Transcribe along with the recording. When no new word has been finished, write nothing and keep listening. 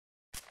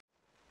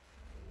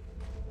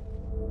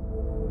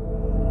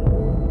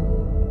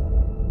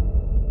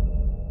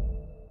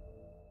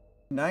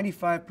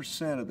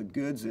95% of the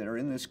goods that are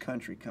in this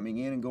country coming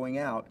in and going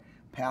out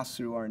pass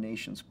through our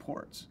nation's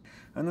ports.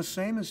 And the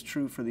same is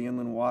true for the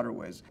inland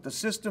waterways. The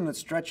system that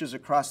stretches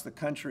across the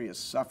country is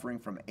suffering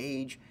from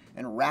age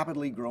and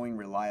rapidly growing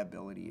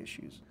reliability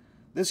issues.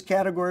 This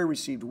category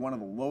received one of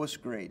the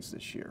lowest grades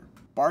this year.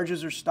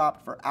 Barges are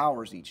stopped for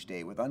hours each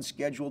day with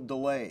unscheduled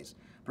delays,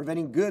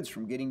 preventing goods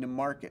from getting to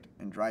market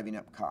and driving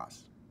up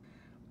costs.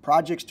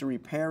 Projects to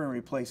repair and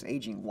replace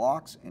aging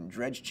locks and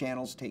dredge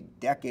channels take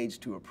decades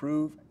to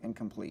approve and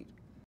complete.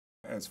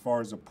 As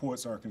far as the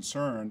ports are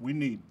concerned, we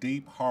need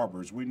deep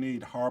harbors. We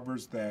need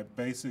harbors that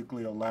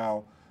basically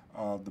allow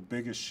the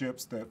biggest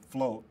ships that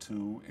float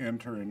to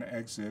enter and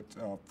exit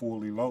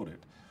fully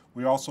loaded.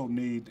 We also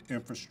need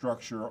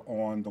infrastructure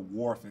on the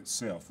wharf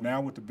itself.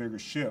 Now with the bigger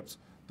ships,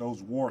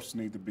 those wharfs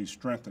need to be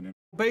strengthened.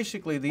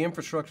 Basically, the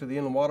infrastructure of the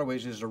inland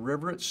waterways is the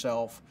river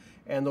itself,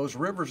 and those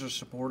rivers are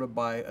supported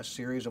by a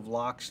series of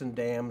locks and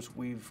dams.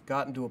 We've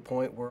gotten to a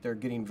point where they're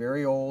getting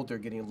very old, they're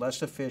getting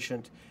less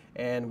efficient,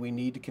 and we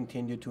need to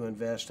continue to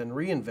invest and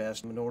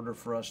reinvest in order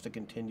for us to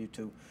continue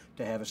to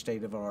have a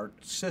state-of-the-art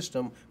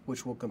system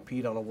which will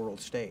compete on a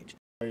world stage.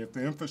 If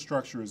the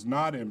infrastructure is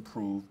not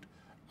improved,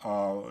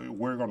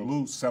 we're going to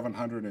lose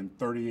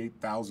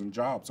 738,000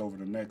 jobs over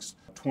the next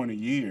 20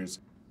 years.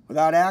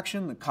 Without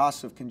action, the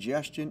costs of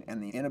congestion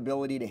and the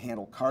inability to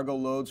handle cargo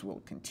loads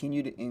will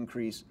continue to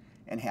increase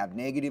and have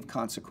negative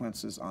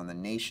consequences on the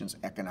nation's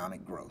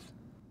economic growth.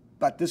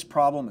 But this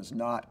problem is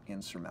not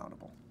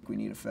insurmountable. We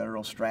need a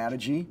federal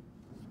strategy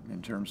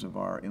in terms of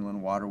our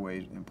inland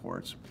waterway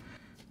imports.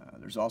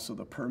 There's also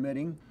the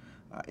permitting.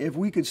 If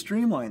we could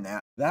streamline that,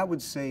 that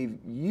would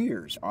save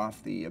years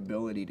off the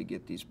ability to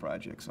get these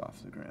projects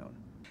off the ground.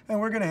 And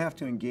we're going to have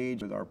to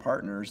engage with our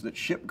partners that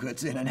ship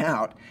goods in and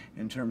out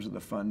in terms of the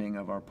funding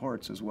of our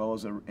ports, as well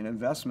as an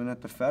investment at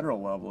the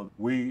federal level.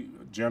 We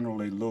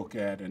generally look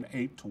at an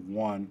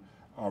 8-to-1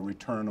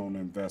 return on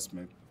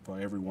investment. For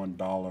every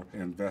 $1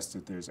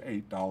 invested, there's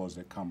 $8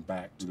 that come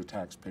back to the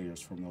taxpayers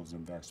from those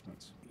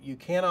investments. You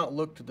cannot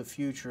look to the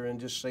future and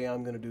just say,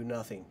 I'm going to do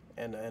nothing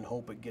and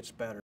hope it gets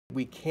better.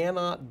 We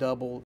cannot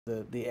double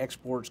the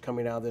exports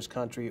coming out of this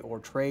country or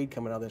trade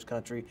coming out of this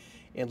country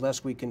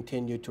unless we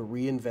continue to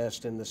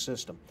reinvest in the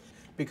system.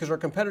 Because our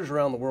competitors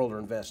around the world are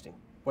investing.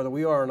 Whether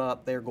we are or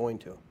not, they're going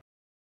to.